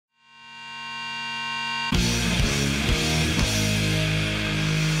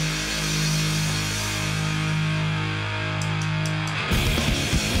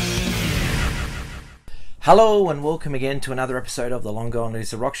Hello and welcome again to another episode of the Long Gone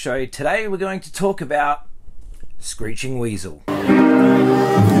Loser Rock Show. Today we're going to talk about Screeching Weasel.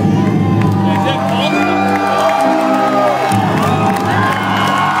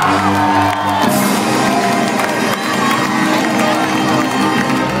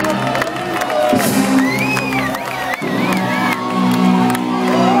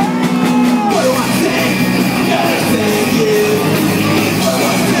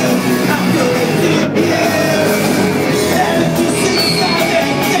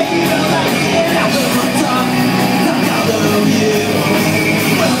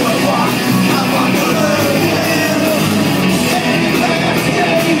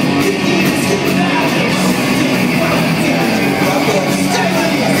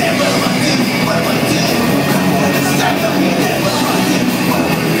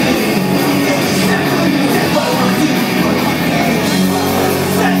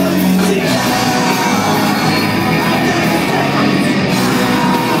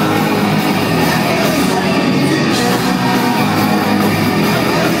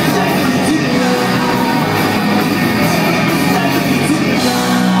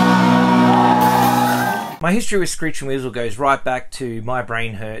 My history with Screeching Weasel goes right back to My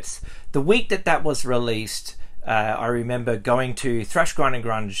Brain Hurts. The week that was released, I remember going to Thrash Grind and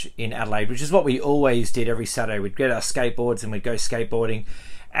Grunge in Adelaide, which is what we always did every Saturday. We'd get our skateboards and we'd go skateboarding,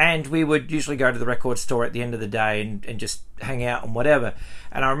 and we would usually go to the record store at the end of the day and just hang out and whatever.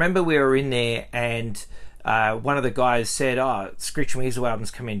 And I remember we were in there and one of the guys said, "Oh, Screeching Weasel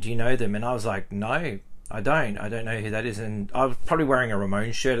albums come in, do you know them?" And I was like, "No, I don't know who that is." And I was probably wearing a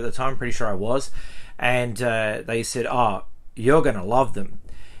Ramones shirt at the time, pretty sure I was. And they said, "Oh, you're going to love them."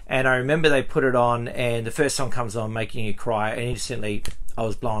 And I remember they put it on, and the first song comes on, Making You Cry, and instantly I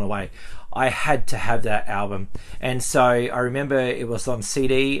was blown away. I had to have that album. And so I remember it was on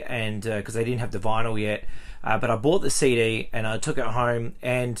CD, and because they didn't have the vinyl yet, but I bought the CD and I took it home,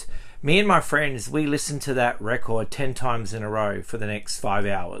 and me and my friends, we listened to that record 10 times in a row for the next 5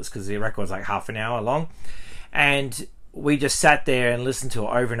 hours, because the record's like half an hour long. And we just sat there and listened to it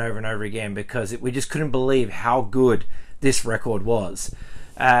over and over and over again, because we just couldn't believe how good this record was.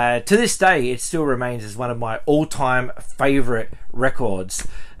 To this day, it still remains as one of my all-time favorite records.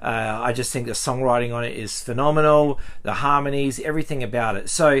 I just think the songwriting on it is phenomenal, the harmonies, everything about it.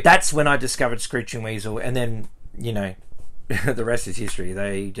 So that's when I discovered Screeching Weasel, and then, you know, the rest is history.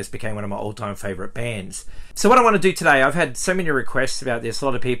 They just became one of my all-time favorite bands. So what I want to do today, I've had so many requests about this. A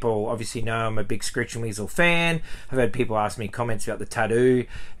lot of people obviously know I'm a big Screeching Weasel fan. I've had people ask me comments about the tattoo,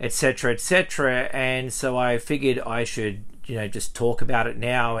 etc, etc, and so I figured I should, you know, just talk about it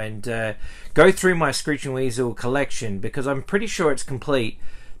now and go through my Screeching Weasel collection, because I'm pretty sure it's complete.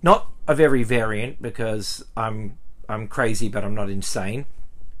 Not of every variant, because I'm crazy but I'm not insane,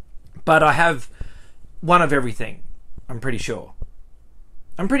 but I have one of everything. I'm pretty sure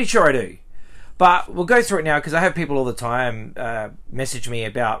I do. But we'll go through it now, because I have people all the time message me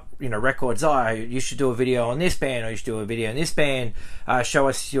about, you know, records. "Oh, you should do a video on this band, or you should do a video on this band, show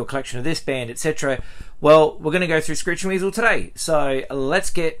us your collection of this band, etc." Well, we're going to go through Screeching Weasel today, so let's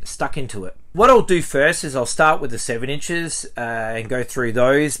get stuck into it. What I'll do first is I'll start with the 7 inches and go through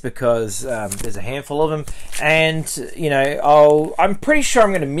those, because there's a handful of them, and you know, I'm pretty sure I'm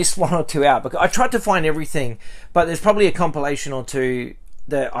going to miss one or two out, because I tried to find everything, but there's probably a compilation or two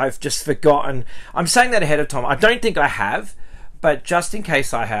that I've just forgotten. I'm saying that ahead of time. I don't think I have, but just in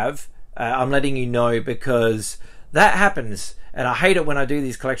case I have, I'm letting you know, because that happens, and I hate it when I do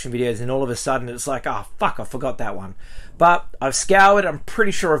these collection videos and all of a sudden it's like, oh fuck, I forgot that one. But I've scoured, I'm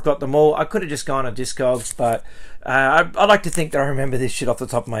pretty sure I've got them all. I could have just gone on Discogs, but I like to think that I remember this shit off the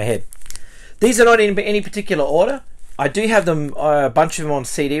top of my head. These are not in any particular order. I do have them, a bunch of them on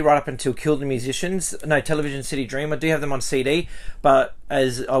CD, right up until Kill the Musicians. No, Television City Dream. I do have them on CD, but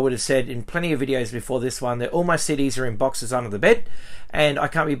as I would have said in plenty of videos before this one, that all my CDs are in boxes under the bed, and I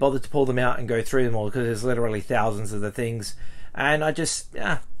can't be bothered to pull them out and go through them all, because there's literally thousands of the things, and I just,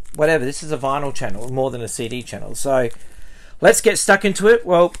 whatever. This is a vinyl channel more than a CD channel, so let's get stuck into it.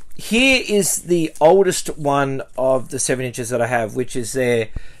 Well, here is the oldest one of the 7 inches that I have, which is their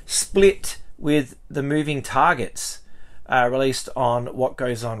split with the Moving Targets, released on What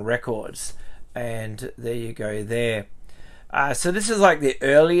Goes On Records, and there you go there. So this is like the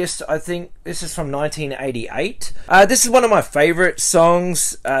earliest, I think. This is from 1988. This is one of my favorite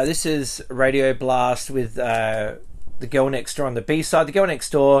songs. This is Radio Blast with The Girl Next Door on the B-side. The Girl Next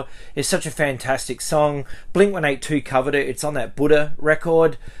Door is such a fantastic song. Blink-182 covered it. It's on that Buddha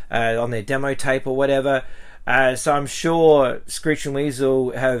record, on their demo tape or whatever. So I'm sure Screeching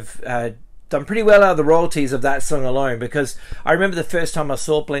Weasel have done pretty well out of the royalties of that song alone, because I remember the first time I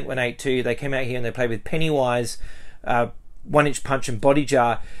saw Blink-182, they came out here and they played with Pennywise, 1 Inch Punch and Body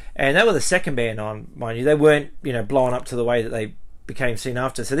Jar, and they were the second band on, mind you. They weren't, you know, blowing up to the way that they became soon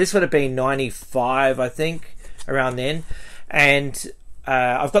after. So this would have been 95, I think, around then. And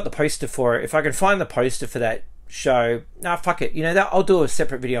I've got the poster for it. If I can find the poster for that show, fuck it. You know, I'll do a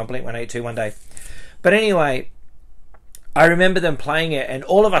separate video on Blink-182 one day. But anyway, I remember them playing it and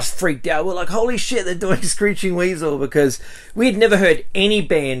all of us freaked out. We're like, holy shit, they're doing Screeching Weasel, because we had never heard any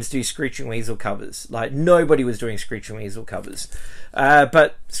bands do Screeching Weasel covers. Like, nobody was doing Screeching Weasel covers.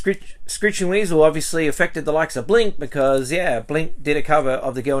 But Screeching Weasel obviously affected the likes of Blink, because, yeah, Blink did a cover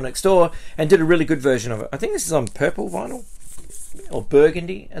of The Girl Next Door and did a really good version of it. I think this is on purple vinyl, or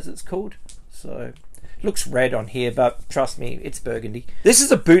burgundy as it's called. So looks red on here, but trust me, it's burgundy. This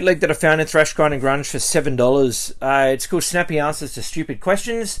is a bootleg that I found in Thrash Grind and Grunge for $7. It's called Snappy Answers to Stupid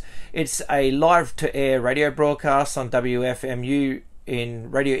Questions. It's a live-to-air radio broadcast on WFMU in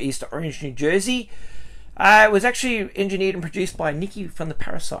Radio East Orange, New Jersey. It was actually engineered and produced by Nicky from the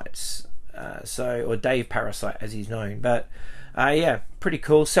Parasites, or Dave Parasite as he's known. But yeah, pretty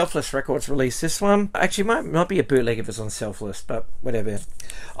cool. Selfless Records released this one. Actually, might be a bootleg if it's on Selfless, but whatever.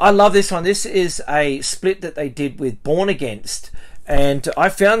 I love this one. This is a split that they did with Born Against, and I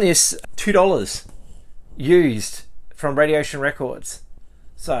found this $2 used from Radiation Records.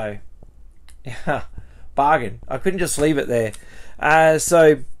 So, yeah, bargain. I couldn't just leave it there.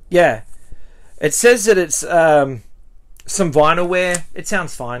 So, yeah, it says that it's some vinyl wear. It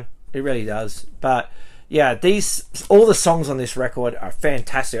sounds fine. It really does. But yeah, all the songs on this record are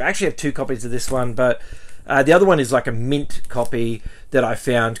fantastic. I actually have 2 copies of this one, but the other one is like a mint copy that I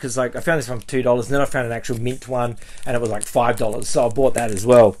found, because like I found this one for $2 and then I found an actual mint one and it was like $5, so I bought that as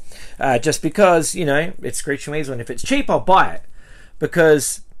well, just because, you know, it's Screeching Weasel, and if it's cheap I'll buy it,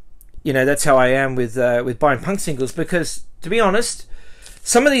 because, you know, that's how I am with buying punk singles. Because to be honest,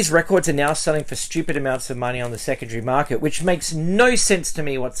 some of these records are now selling for stupid amounts of money on the secondary market, which makes no sense to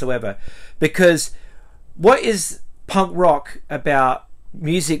me whatsoever, because what is punk rock about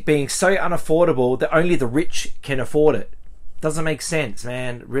music being so unaffordable that only the rich can afford it? Doesn't make sense,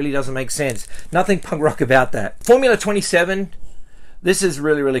 man. It really doesn't make sense. Nothing punk rock about that. Formula 27. This is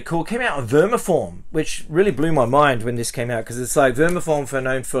really, really cool. Came out on Vermiform, which really blew my mind when this came out, because it's like Vermiform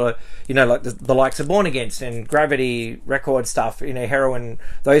known for, you know, like the likes of Born Against and Gravity record stuff, you know, Heroin,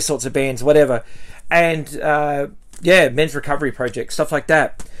 those sorts of bands, whatever. And yeah, Men's Recovery Project, stuff like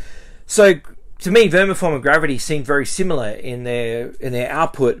that. So to me, Vermiform and Gravity seemed very similar in their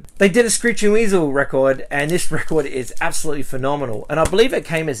output. They did a Screeching Weasel record, and this record is absolutely phenomenal. And I believe it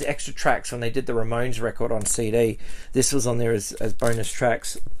came as extra tracks when they did the Ramones record on CD. This was on there as bonus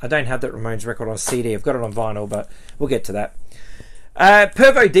tracks. I don't have that Ramones record on CD. I've got it on vinyl, but we'll get to that.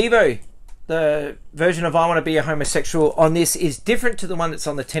 Pervo Devo, the version of I Want to Be a Homosexual on this, is different to the one that's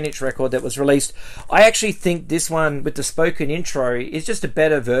on the 10-inch record that was released. I actually think this one with the spoken intro is just a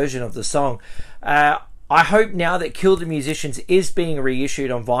better version of the song. I hope now that Kill the Musicians is being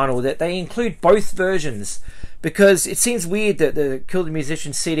reissued on vinyl that they include both versions, because it seems weird that the Kill the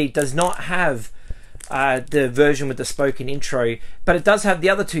Musicians CD does not have the version with the spoken intro, but it does have the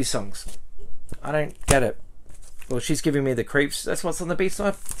other 2 songs. I don't get it. Well, She's Giving Me the Creeps. That's what's on the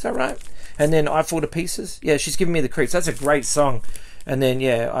B-side. Is that right? And then I Fall to Pieces. Yeah, She's Giving Me the Creeps. That's a great song. And then,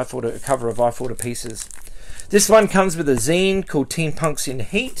 yeah, a cover of I Fall to Pieces. This one comes with a zine called Teen Punks in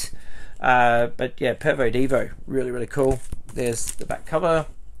Heat. But yeah, Pervo Devo, really, really cool. There's the back cover.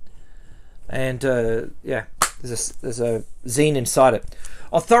 And yeah, there's a zine inside it.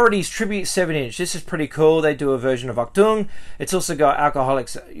 Authorities Tribute 7-inch. This is pretty cool. They do a version of Achtung. It's also got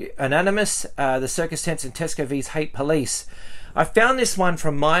Alcoholics Anonymous, the Circus Tents, and Tesco V's Hate Police. I found this one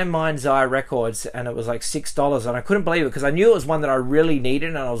from My Mind's Eye Records, and it was like $6, and I couldn't believe it, because I knew it was one that I really needed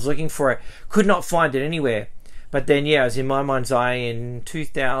and I was looking for it. Could not find it anywhere. But then, yeah, I was in My Mind's Eye in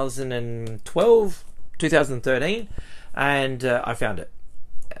 2012, 2013, and I found it.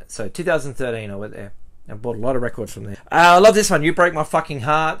 So 2013 I went there and bought a lot of records from there. I love this one, You Break My Fucking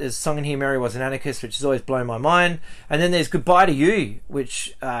Heart. There's a song in here, Mary Was an Anarchist, which has always blown my mind. And then there's Goodbye to You,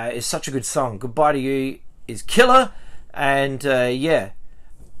 which is such a good song. Goodbye to You is killer, and yeah,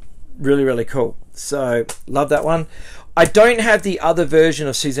 really, really cool. So, love that one. I don't have the other version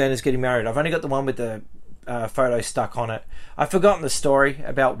of Susanna's Getting Married. I've only got the one with the photo stuck on it. I've forgotten the story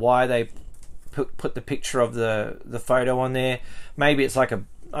about why they put the picture of the photo on there. Maybe it's like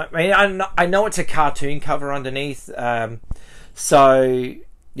I mean, I know it's a cartoon cover underneath. So,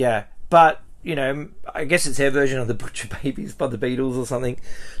 yeah. But, you know, I guess it's their version of the Butcher Babies by the Beatles or something.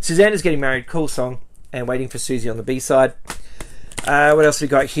 Susanna's Getting Married, cool song. And Waiting for Susie on the B-side. What else we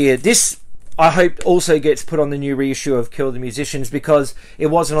got here? This I hope also gets put on the new reissue of Kill the Musicians, because it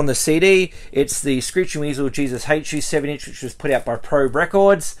wasn't on the CD. It's the Screeching Weasel Jesus Hates You 7-inch, which was put out by Probe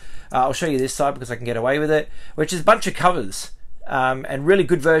Records. I'll show you this side because I can get away with it, which is a bunch of covers, and really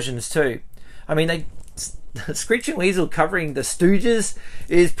good versions too. I mean, Screeching Weasel covering the Stooges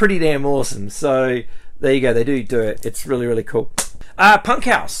is pretty damn awesome. So there you go, they do it. It's really, really cool. Punk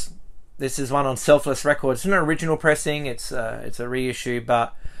House. This is one on Selfless Records. It's not an original pressing, it's a reissue,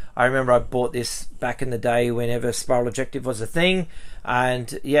 but I remember I bought this back in the day whenever Spiral Ejective was a thing.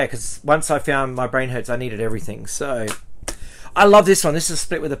 And yeah, because once I found My Brain Hurts, I needed everything. So I love this one. This is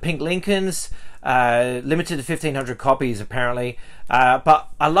split with the Pink Lincolns, limited to 1,500 copies apparently. But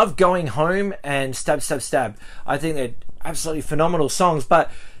I love Going Home and Stab Stab Stab. I think they're absolutely phenomenal songs.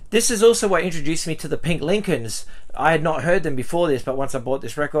 But this is also what introduced me to the Pink Lincolns. I had not heard them before this, but once I bought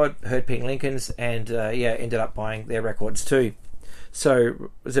this record, heard Pink Lincolns, and yeah, ended up buying their records too.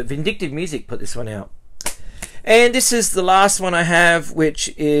 So, was it Vindictive Music put this one out? And this is the last one I have,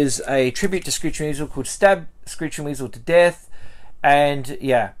 which is a tribute to Screeching Weasel called Stab Screeching Weasel to Death. And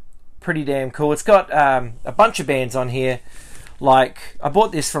yeah, pretty damn cool. It's got a bunch of bands on here. Like, I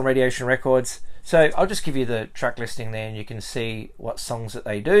bought this from Radiation Records. So I'll just give you the track listing there and you can see what songs that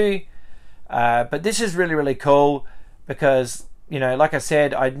they do. But this is really, really cool because, you know, like I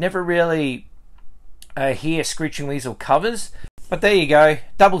said, I'd never really hear Screeching Weasel covers. But there you go,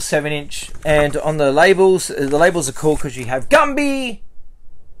 double 7-inch, and on the labels are cool because you have Gumby.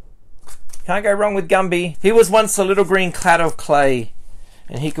 Can't go wrong with Gumby. He was once a little green cloud of clay,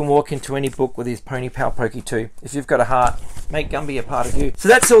 and he can walk into any book with his pony pal Pokey too. If you've got a heart, make Gumby a part of you. So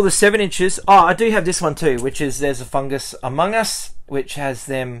that's all the 7-inches. Oh, I do have this one too, which is There's a Fungus Among Us, which has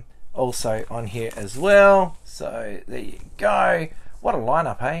them also on here as well. So there you go. What a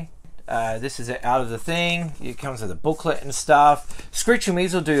lineup, hey? This is Out of the Thing. It comes with a booklet and stuff. Screeching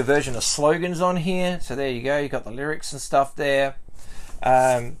Weasel do a version of Slogans on here. So there you go. You got the lyrics and stuff there.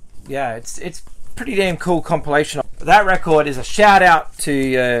 Yeah, it's pretty damn cool compilation. That record is a shout out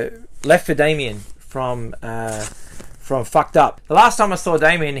to Left for Damien from Fucked Up. The last time I saw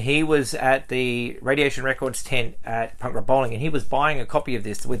Damien, he was at the Radiation Records tent at Punk Rock Bowling, and he was buying a copy of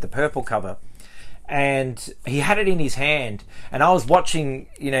this with the purple cover. And he had it in his hand, and I was watching,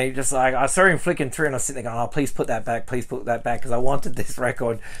 you know, just like I saw him flicking through, and I was sitting there going, "Oh, please put that back, please put that back," because I wanted this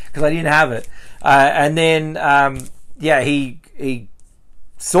record because I didn't have it. And then, yeah, he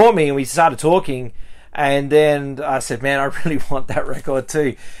saw me, and we started talking, and then I said, "Man, I really want that record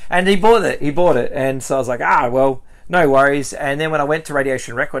too." And he bought it. And so I was like, well, no worries. And then when I went to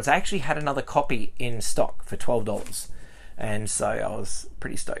Radiation Records, I actually had another copy in stock for $12. And so I was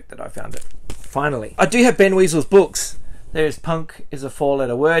pretty stoked that I found it. Finally. I do have Ben Weasel's books. There's Punk is a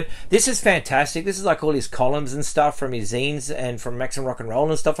 4-letter word. This is fantastic. This is like all his columns and stuff from his zines and from Maximum Rock and Roll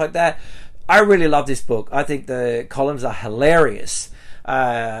and stuff like that. I really love this book. I think the columns are hilarious.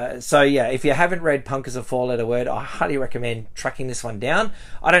 So yeah, if you haven't read Punk is a 4-letter word, I highly recommend tracking this one down.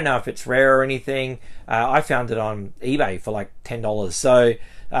 I don't know if it's rare or anything. I found it on eBay for like $10. So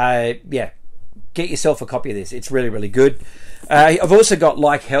yeah, get yourself a copy of this. It's really, really good. I've also got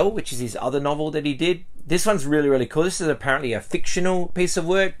Like Hell, which is his other novel that he did. This one's really, really cool. This is apparently a fictional piece of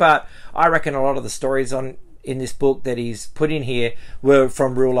work, but I reckon a lot of the stories in this book that he's put in here were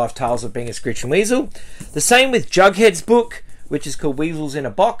from real life tales of being a Screeching Weasel. The same with Jughead's book, which is called Weasels in a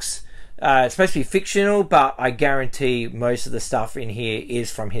Box. It's supposed to be fictional, but I guarantee most of the stuff in here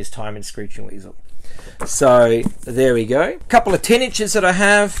is from his time in Screeching Weasel. So there we go. A couple of 10-inches that I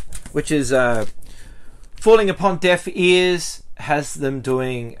have, which is Falling Upon Deaf Ears, has them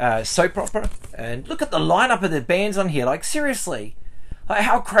doing soap opera. And look at the lineup of the bands on here. Like, seriously, like,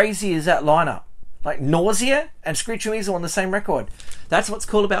 how crazy is that lineup? Like Nausea and Screeching Weasel on the same record. That's what's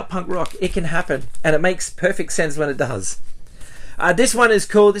cool about punk rock. It can happen, and it makes perfect sense when it does. This one is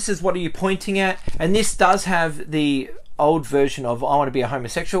cool. This is What Are You Pointing At? And this does have the old version of I Want to Be a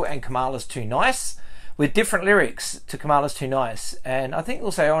Homosexual and Kamala's Too Nice, with different lyrics to Kamala's Too Nice. And I think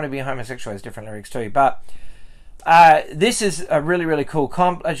also I Want to Be a Homosexual has different lyrics too. But this is a really, really cool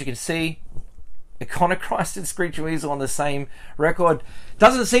comp. As you can see, Iconoclast and Screeching Weasel on the same record.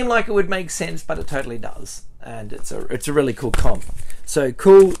 Doesn't seem like it would make sense, but it totally does. And it's a really cool comp. So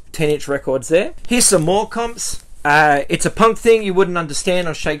cool 10-inch records there. Here's some more comps. It's a punk thing you wouldn't understand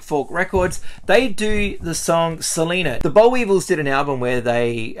on Shake Fork Records. They do the song Selena. The Boll Weevils did an album where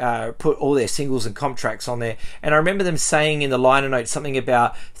they put all their singles and comp tracks on there, and I remember them saying in the liner notes something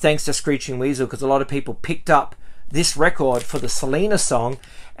about thanks to Screeching Weasel, because a lot of people picked up this record for the Selena song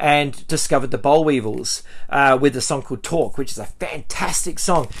and discovered the Boll Weevils with a song called Talk, which is a fantastic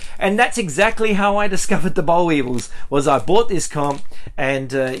song. And that's exactly how I discovered the Boll Weevils, was I bought this comp,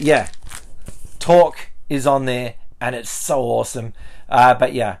 and yeah, Talk is on there, and it's so awesome.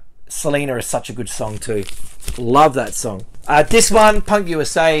 But yeah, Selena is such a good song too. Love that song. This one, Punk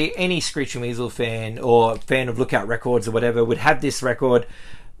USA, any Screeching Weasel fan or fan of Lookout Records or whatever would have this record.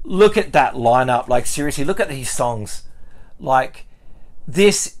 Look at that lineup. Like, seriously, look at these songs. Like,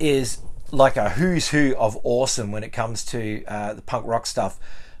 this is like a who's who of awesome when it comes to the punk rock stuff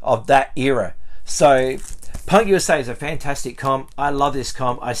of that era. So Punk USA is a fantastic comp. I love this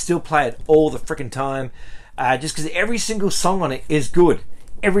comp. I still play it all the freaking time, just because every single song on it is good.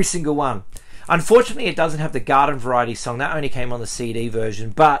 Every single one. Unfortunately, it doesn't have the Garden Variety song. That only came on the CD version,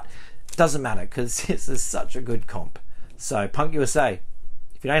 but it doesn't matter because this is such a good comp. So Punk USA,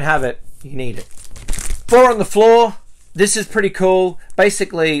 if you don't have it, you need it. 4 on the Floor. This is pretty cool.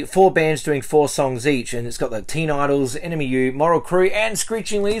 Basically, 4 bands doing 4 songs each, and it's got the Teen Idols, Enemy U, Moral Crew, and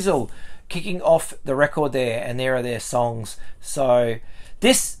Screeching Weasel kicking off the record there, and there are their songs. So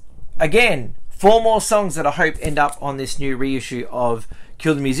this, again, 4 more songs that I hope end up on this new reissue of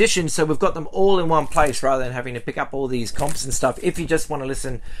Kill the Musician, so we've got them all in one place rather than having to pick up all these comps and stuff if you just want to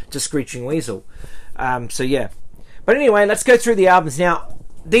listen to Screeching Weasel. So yeah. But anyway, let's go through the albums now.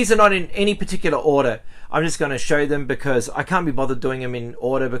 These are not in any particular order. I'm just going to show them because I can't be bothered doing them in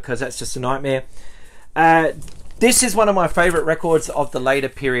order because that's just a nightmare. This is one of my favourite records of the later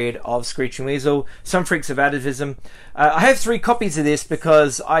period of Screeching Weasel, Some Freaks of Atavism. I have 3 copies of this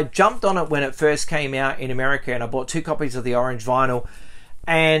because I jumped on it when it first came out in America, and I bought 2 copies of the orange vinyl.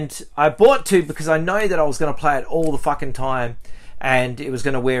 And I bought 2 because I know that I was going to play it all the fucking time and it was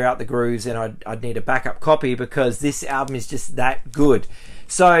going to wear out the grooves, and I'd need a backup copy because this album is just that good.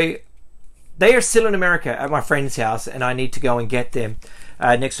 So they are still in America at my friend's house, and I need to go and get them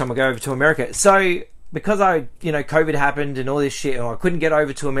next time I go over to America. So because COVID happened and all this shit, and I couldn't get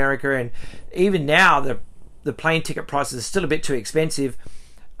over to America, and even now the plane ticket prices are still a bit too expensive,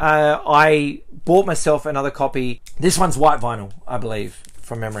 I bought myself another copy. This one's white vinyl, I believe,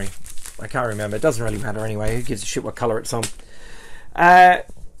 from memory. I can't remember. It doesn't really matter anyway. Who gives a shit what color it's on? I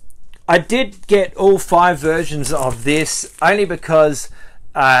did get all 5 versions of this only because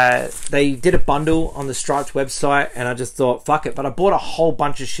they did a bundle on the Striped website, and I just thought, fuck it. But I bought a whole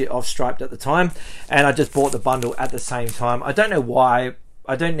bunch of shit off Striped at the time, and I just bought the bundle at the same time. I don't know why.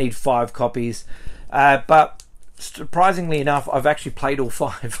 I don't need 5 copies, but surprisingly enough, I've actually played all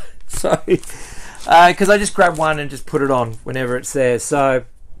 5. So because I just grab one and just put it on whenever it's there. So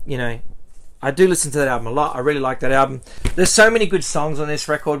I do listen to that album a lot. I really like that album. There's so many good songs on this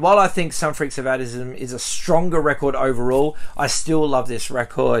record. While I think Some Freaks of Atavism is a stronger record overall, I still love this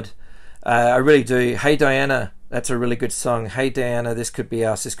record. I really do. Hey Diana, that's a really good song. Hey Diana, this could be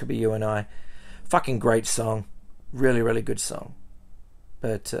us, this could be you and I. Fucking great song. Really, really good song.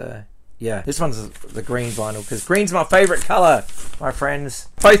 But yeah, this one's the green vinyl because green's my favourite colour, my friends.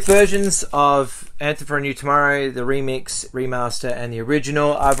 Both versions of Anthem for a New Tomorrow, the remix, remaster, and the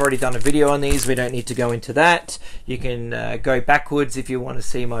original. I've already done a video on these. We don't need to go into that. You can go backwards if you want to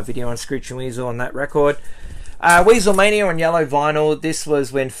see my video on Screeching Weasel on that record. Weasel Mania on yellow vinyl. This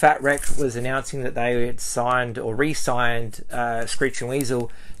was when Fat Wreck was announcing that they had signed or re-signed Screeching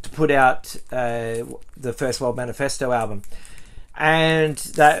Weasel to put out the First World Manifesto album. And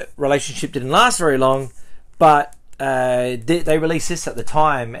that relationship didn't last very long, but they released this at the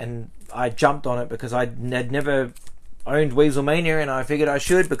time, and I jumped on it because I had never owned Weasel Mania, and I figured I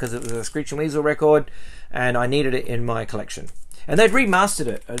should because it was a Screeching Weasel record, and I needed it in my collection. And they'd remastered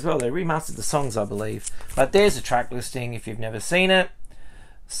it as well. They remastered the songs, I believe. But there's a track listing if you've never seen it.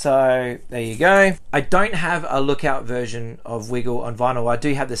 So there you go. I don't have a Lookout version of Wiggle on vinyl. I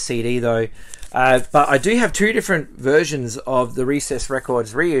do have the CD though. But I do have 2 different versions of the Recess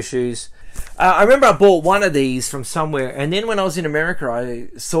Records reissues. I remember I bought one of these from somewhere, and then when I was in America I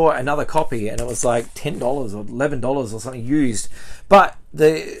saw another copy, and it was like $10 or $11 or something used. But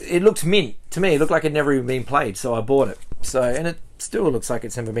it looked mint to me. It looked like it never even been played, so I bought it. So, and it still looks like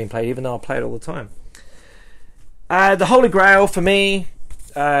it's never been played, even though I play it all the time. The Holy Grail for me,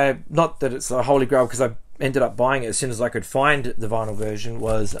 not that it's a Holy Grail because I ended up buying it as soon as I could find the vinyl version,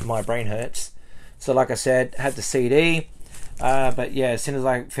 was My Brain Hurts. So like I said, had the CD, but yeah, as soon as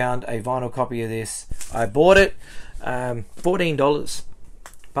I found a vinyl copy of this, I bought it. $14,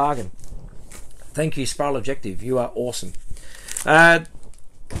 bargain. Thank you, Spiral Objective, you are awesome.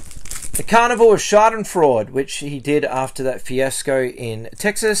 The Carnival of Schadenfreude, which he did after that fiasco in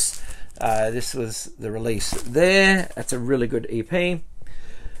Texas. This was the release there. That's a really good EP.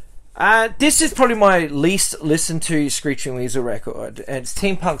 This is probably my least listened to Screeching Weasel record. It's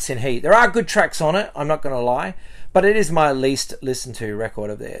Teen Punks in Heat. There are good tracks on it, I'm not going to lie, but it is my least listened to record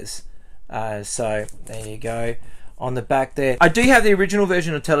of theirs. So there you go on the back there. I do have the original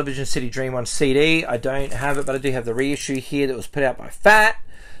version of Television City Dream on CD. I don't have it, but I do have the reissue here that was put out by Fat,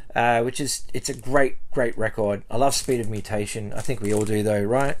 it's a great record. I love Speed of Mutation. I think we all do though,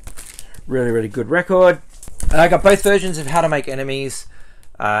 right? Really good record. I got both versions of How to Make Enemies.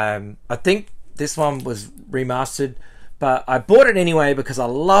 I think this one was remastered, but I bought it anyway because I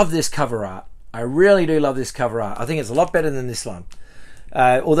love this cover art. I really do love this cover art. I think it's a lot better than this one.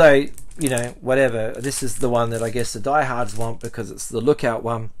 Although, you know, whatever. This is the one that I guess the diehards want because it's the Lookout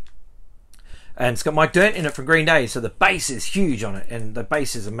one. And it's got Mike Dirnt in it from Green Day, so the bass is huge on it, and the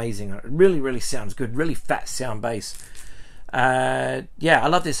bass is amazing. It really sounds good. Really fat sound bass. Yeah, I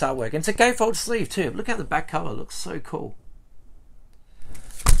love this artwork. And it's a gatefold sleeve too. Look how the back cover looks so cool.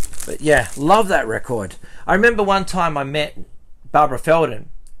 But yeah, love that record. I remember one time I met Barbara Feldon,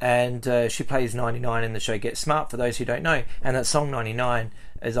 and she plays 99 in the show Get Smart, for those who don't know. And that song 99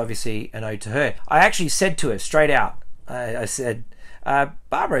 is obviously an ode to her. I actually said to her straight out, I said,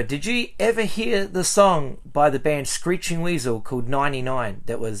 Barbara, did you ever hear the song by the band Screeching Weasel called 99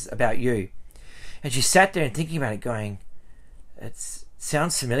 that was about you? And she sat there and thinking about it going, it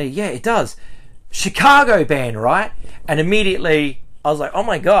sounds familiar. Yeah, it does. Chicago band, right? And immediately I was like, oh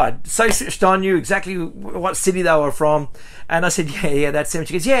my God, so switched on, you exactly what city they were from. And I said, yeah, that's them.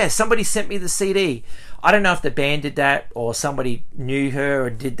 She goes, yeah, somebody sent me the CD. I don't know if the band did that or somebody knew her or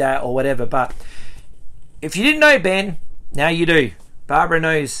did that or whatever, but if you didn't know, Ben, now you do. Barbara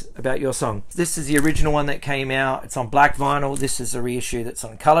knows about your song. This is the original one that came out. It's on black vinyl. This is the reissue that's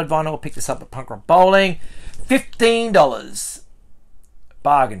on coloured vinyl. I picked this up at Punk Rock Bowling. $15.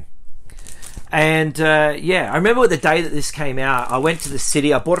 Bargain. And yeah, I remember the day that this came out, I went to the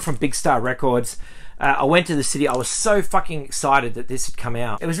city. I bought it from Big Star Records. I went to the city. I was so fucking excited that this had come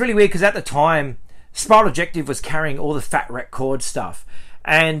out. It was really weird because at the time, Spiral Objective was carrying all the Fat Wreck Chord stuff.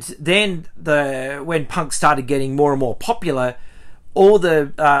 And then when punk started getting more and more popular, all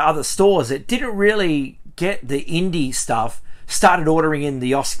the other stores that didn't really get the indie stuff started ordering in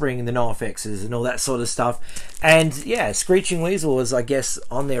the Offspring and the NoFXs and all that sort of stuff. And yeah, Screeching Weasel was, I guess,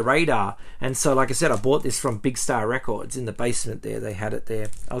 on their radar. And so, like I said, I bought this from Big Star Records in the basement there. They had it there.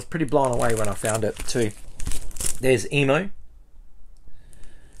 I was pretty blown away when I found it too. There's Emo,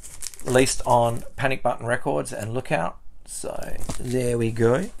 released on Panic Button Records and Lookout. So there we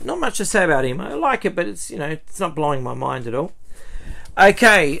go. Not much to say about Emo. I like it, but it's, you know, it's not blowing my mind at all.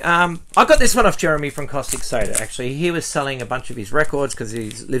 Okay, I got this one off Jeremy from Caustic Soda. Actually, he was selling a bunch of his records because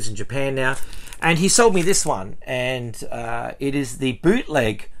he lives in Japan now, and he sold me this one, and it is the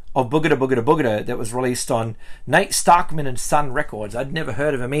bootleg of Boogada Boogada Boogada that was released on Nate Starkman and Son Records. I'd never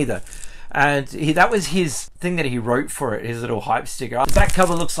heard of him either, and that was his thing that he wrote for it, his little hype sticker. The back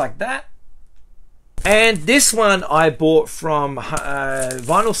cover looks like that. And this one I bought from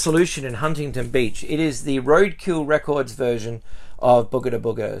Vinyl Solution in Huntington Beach. It is the Roadkill Records version of Boogada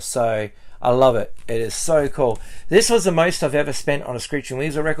Booga. So I love it. It is so cool. This was the most I've ever spent on a Screeching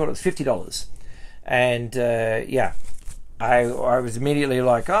Weasel record. It was $50. And yeah, I was immediately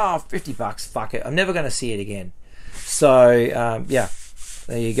like, oh, $50, fuck it. I'm never going to see it again. So yeah,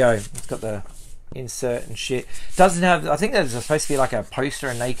 there you go. It's got the insert and shit. Doesn't have, I think there's supposed to be like a poster,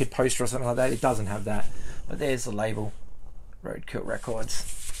 a naked poster or something like that. It doesn't have that. But there's the label. Roadkill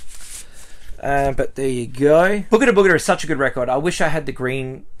Records. But there you go. Boogada Boogada is such a good record. I wish I had the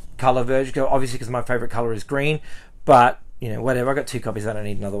green color version, obviously because my favorite color is green, but you know, whatever. I got 2 copies. I don't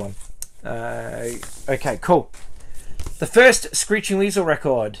need another one. Okay, cool. The first Screeching Weasel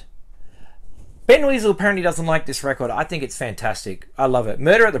record. Ben Weasel apparently doesn't like this record. I think it's fantastic. I love it.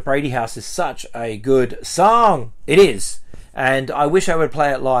 Murder at the Brady House is such a good song. It is. And I wish I would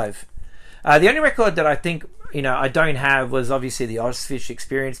play it live. The only record that I think, you know, I don't have was obviously the Ozfish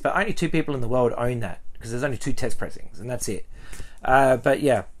Experience, but only 2 people in the world own that because there's only 2 test pressings and that's it. But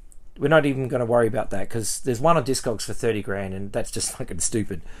yeah, we're not even going to worry about that because there's one on Discogs for 30 grand and that's just fucking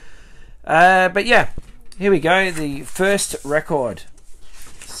stupid. But yeah, here we go. The first record.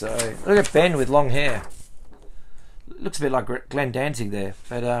 So look at Ben with long hair. Looks a bit like Glenn Danzig there,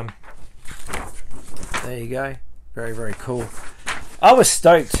 but there you go. Very, very cool. I was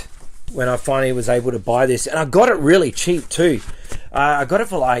stoked when I finally was able to buy this, and I got it really cheap too. I got it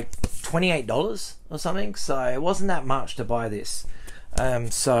for like $28 or something, so it wasn't that much to buy this.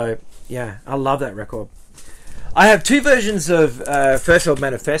 So yeah, I love that record. I have 2 versions of First World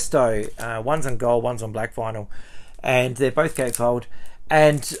Manifesto. One's on gold, one's on black vinyl, and they're both gatefold.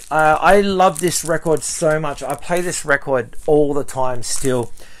 And I love this record so much. I play this record all the time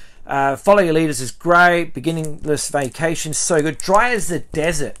still. Follow Your Leaders is great. Beginningless Vacation, so good. Dry as the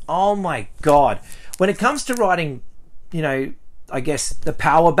Desert, oh my god. When it comes to writing, you know, I guess the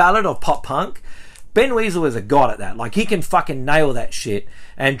power ballad of pop punk, Ben Weasel is a god at that. Like, he can fucking nail that shit.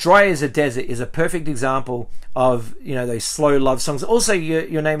 And Dry as a Desert is a perfect example of, you know, those slow love songs. Also,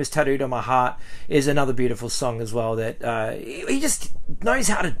 Your Name is Tattooed on My Heart is another beautiful song as well, that he just knows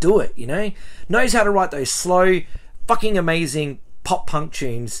how to do it, you know? Knows how to write those slow, fucking amazing pop punk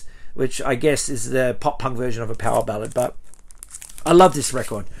tunes, which I guess is the pop punk version of a power ballad. But I love this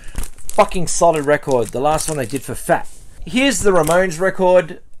record. Fucking solid record. The last one they did for Fat. Here's the Ramones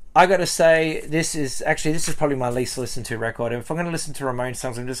record. I gotta say, this is probably my least listened to record. If I'm gonna listen to Ramones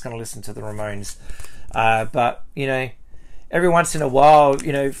songs, I'm just gonna listen to the Ramones. But, you know, every once in a while,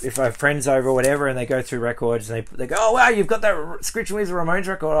 you know, if I have friends over or whatever and they go through records and they go, oh wow, you've got that Screeching Weasel Ramones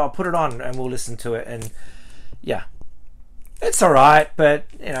record, I'll put it on and we'll listen to it. And yeah, it's alright, but,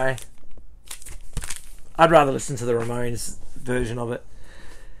 you know, I'd rather listen to the Ramones version of it.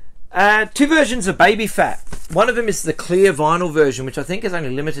 Two versions of Baby Fat. One of them is the clear vinyl version, which I think is only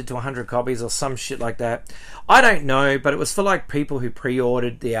limited to 100 copies or some shit like that. I don't know, but it was for like people who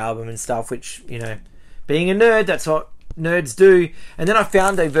pre-ordered the album and stuff, which, you know, being a nerd, that's what nerds do. And then I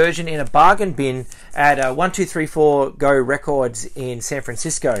found a version in a bargain bin at 1234 Go Records in San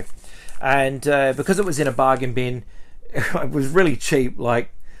Francisco. And because it was in a bargain bin, it was really cheap.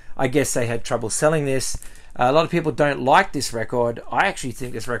 Like, I guess they had trouble selling this. A lot of people don't like this record. I actually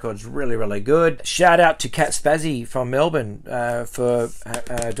think this record's really, really good. Shout out to Kat Spazzy from Melbourne for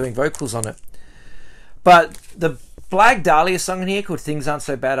doing vocals on it. But the Blag Dahlia song in here called Things Aren't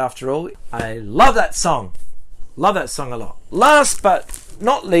So Bad After All, I love that song. Love that song a lot. Last but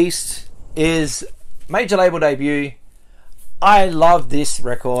not least is major label debut. I love this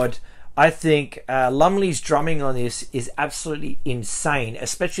record. I think Lumley's drumming on this is absolutely insane,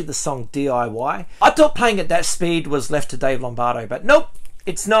 especially the song DIY. I thought playing at that speed was left to Dave Lombardo, but nope,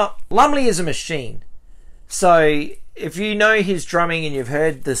 it's not. Lumley is a machine. So if you know his drumming and you've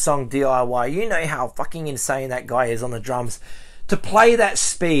heard the song DIY, you know how fucking insane that guy is on the drums. To play that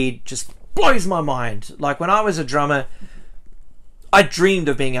speed just blows my mind. Like, when I was a drummer, I dreamed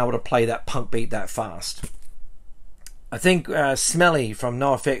of being able to play that punk beat that fast. I think Smelly from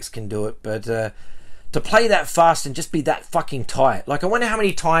NoFX can do it, but to play that fast and just be that fucking tight. Like, I wonder how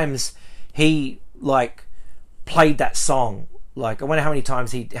many times he, like, played that song. Like, I wonder how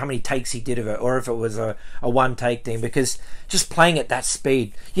many takes he did of it, or if it was a one take thing, because just playing at that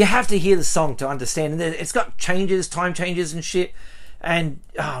speed, you have to hear the song to understand. And it's got changes, time changes and shit. And,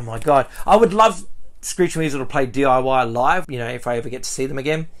 oh my God, I would love Screeching Weasel to play DIY live, you know, if I ever get to see them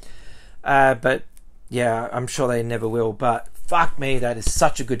again. But yeah, I'm sure they never will, but fuck me, that is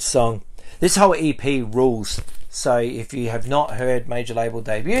such a good song. This whole EP rules. So if you have not heard Major Label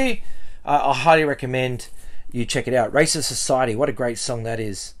Debut, I highly recommend you check it out. Racist Society, what a great song that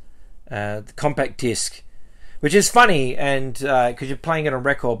is. The compact disc, which is funny, and because you're playing it on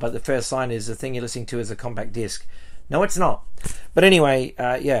record, but the first line is the thing you're listening to is a compact disc. No, it's not. But anyway,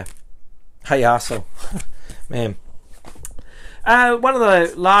 yeah. Hey, arsehole. Man. One of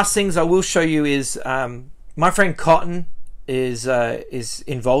the last things I will show you is my friend Cotton is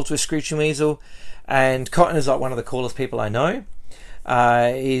involved with Screeching Weasel, and Cotton is like one of the coolest people I know.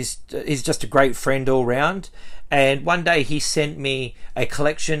 He's just a great friend all round, and one day he sent me a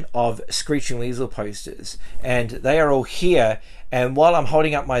collection of Screeching Weasel posters, and they are all here. And while I'm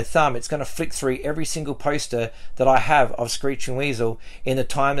holding up my thumb, it's going to flick through every single poster that I have of Screeching Weasel in the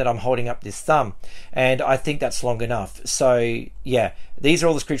time that I'm holding up this thumb. And I think that's long enough. So, yeah, these are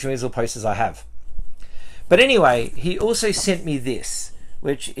all the Screeching Weasel posters I have. But anyway, he also sent me this,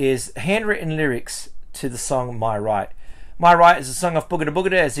 which is handwritten lyrics to the song My Right. My Right is a song off Boogada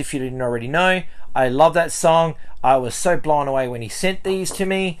Boogada, as if you didn't already know. I love that song. I was so blown away when he sent these to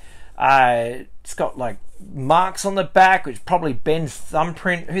me. It's got, like, marks on the back, which probably Ben's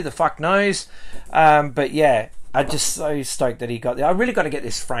thumbprint, who the fuck knows. But yeah, I'm just so stoked that he got there. I really got to get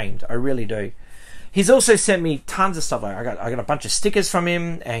this framed, I really do. He's also sent me tons of stuff. I got a bunch of stickers from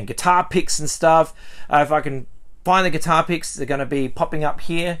him and guitar picks and stuff. If I can find the guitar picks, they're going to be popping up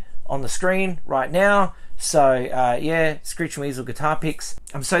here on the screen right now. So yeah, Screeching Weasel guitar picks.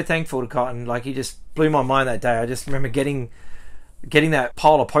 I'm so thankful to Cotton. Like, he just blew my mind that day. I just remember getting that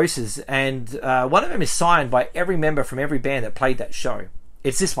pile of posters, and one of them is signed by every member from every band that played that show.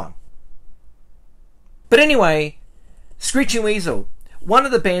 It's this one. But anyway, Screeching Weasel, one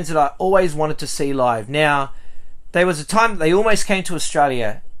of the bands that I always wanted to see live. Now, there was a time that they almost came to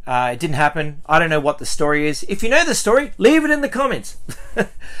Australia. It didn't happen. I don't know what the story is. If you know the story, leave it in the comments.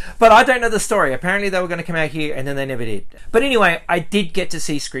 But I don't know the story. Apparently they were going to come out here and then they never did. But anyway, I did get to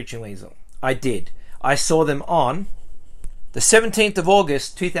see Screeching Weasel. I did. I saw them on the 17th of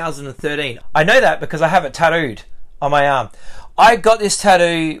August 2013. I know that because I have it tattooed on my arm. I got this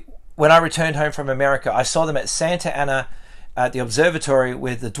tattoo when I returned home from America, I saw them at Santa Ana at the observatory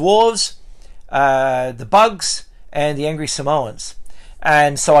with the Dwarves, the Bugs, and the Angry Samoans.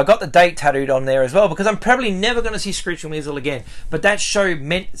 And so I got the date tattooed on there as well, because I'm probably never going to see Screeching Weasel again. But that show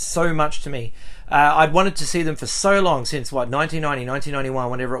meant so much to me. I'd wanted to see them for so long, since what, 1990, 1991,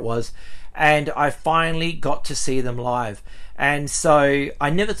 whatever it was. And I finally got to see them live. And so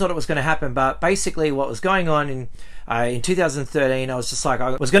I never thought it was going to happen, but basically what was going on in 2013, I was just like,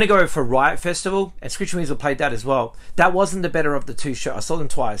 I was going to go for Riot Festival, and Screeching Weasel played that as well. That wasn't the better of the two shows. I saw them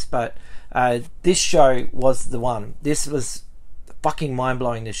twice, but this show was the one. This was fucking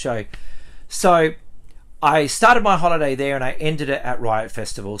mind-blowing, this show. So I started my holiday there and I ended it at Riot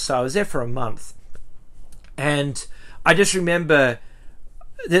Festival. So I was there for a month. And I just remember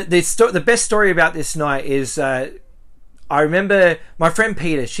the best story about this night is I remember my friend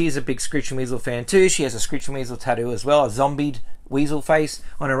Peter. She's a big Screeching Weasel fan too. She has a Screeching Weasel tattoo as well, a zombied weasel face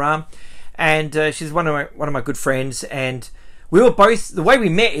on her arm. And she's one of my good friends. And we were both, the way we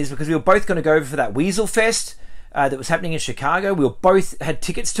met is because we were both going to go over for that Weasel Fest that was happening in Chicago. We were both had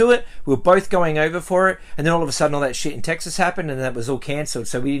tickets to it. We were both going over for it. And then all of a sudden all that shit in Texas happened and that was all cancelled.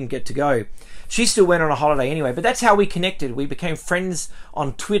 So we didn't get to go. She still went on a holiday anyway. But that's how we connected. We became friends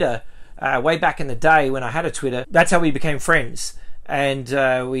on Twitter way back in the day when I had a Twitter. That's how we became friends. And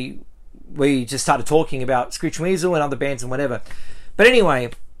we just started talking about Screeching Weasel and other bands and whatever. But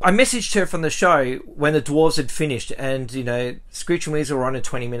anyway, I messaged her from the show when the Dwarves had finished. And, you know, Screeching Weasel were on in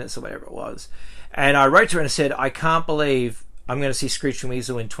 20 minutes or whatever it was. And I wrote to her and said, I can't believe I'm going to see Screeching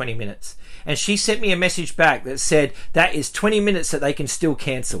Weasel in 20 minutes. And she sent me a message back that said, that is 20 minutes that they can still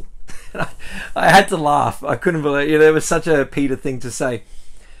cancel. I had to laugh. I couldn't believe it. You know, it was such a Peter thing to say.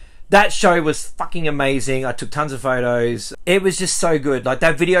 That show was fucking amazing. I took tons of photos. It was just so good. Like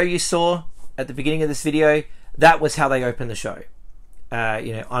that video you saw at the beginning of this video, that was how they opened the show.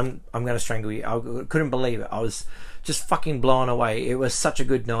 You know, I'm going to strangle you. I couldn't believe it. I was just fucking blown away. It was such a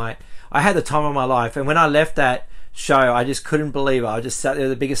good night. I had the time of my life. And when I left that show, I just couldn't believe it. I just sat there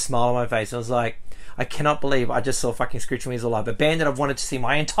with the biggest smile on my face. I was like, I cannot believe I just saw fucking Screeching Weasel live. A band that I've wanted to see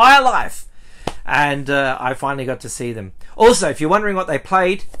my entire life. And I finally got to see them. Also, if you're wondering what they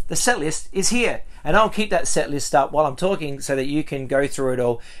played, the set list is here. And I'll keep that set list up while I'm talking so that you can go through it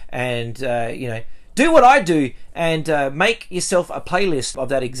all and, you know, do what I do and make yourself a playlist of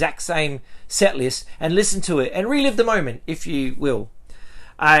that exact same set list and listen to it and relive the moment, if you will.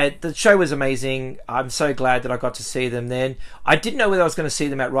 The show was amazing. I'm so glad that I got to see them then. I didn't know whether I was going to see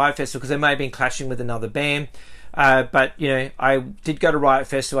them at Riot Festival because they may have been clashing with another band. But, you know, I did go to Riot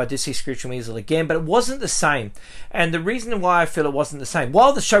Festival. I did see Screeching Weasel again, but it wasn't the same. And the reason why I feel it wasn't the same,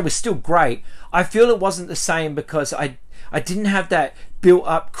 while the show was still great, I feel it wasn't the same because I didn't have that built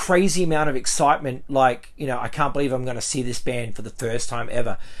up crazy amount of excitement like, you know, I can't believe I'm going to see this band for the first time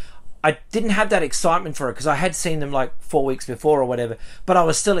ever. I didn't have that excitement for it because I had seen them like 4 weeks before or whatever, but I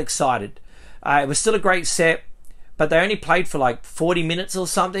was still excited. It was still a great set, but they only played for like 40 minutes or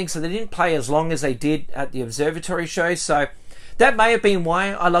something, so they didn't play as long as they did at the Observatory show. So that may have been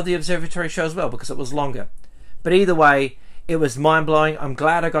why I love the Observatory show as well, because it was longer. But either way, it was mind-blowing. I'm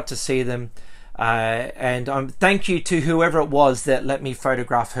glad I got to see them. And thank you to whoever it was that let me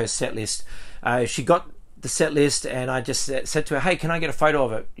photograph her set list. She got the set list and I just said to her, hey, can I get a photo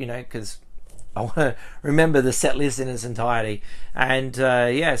of it? You know, because I want to remember the set list in its entirety. And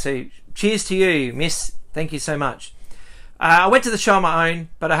yeah, so cheers to you, miss. Thank you so much. I went to the show on my own,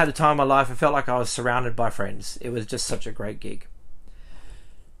 but I had the time of my life. I felt like I was surrounded by friends. It was just such a great gig.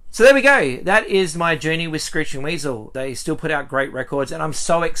 So there we go. That is my journey with Screeching Weasel. They still put out great records, and I'm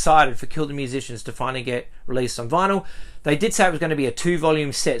so excited for Kill the Musicians to finally get released on vinyl. They did say it was going to be a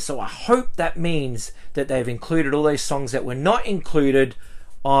 2-volume set, so I hope that means that they've included all those songs that were not included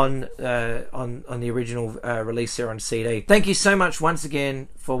on the original release there on CD. Thank you so much once again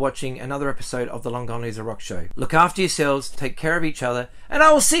for watching another episode of the Long Gone Loser Rock Show. Look after yourselves, take care of each other, and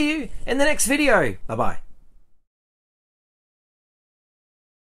I will see you in the next video. Bye-bye.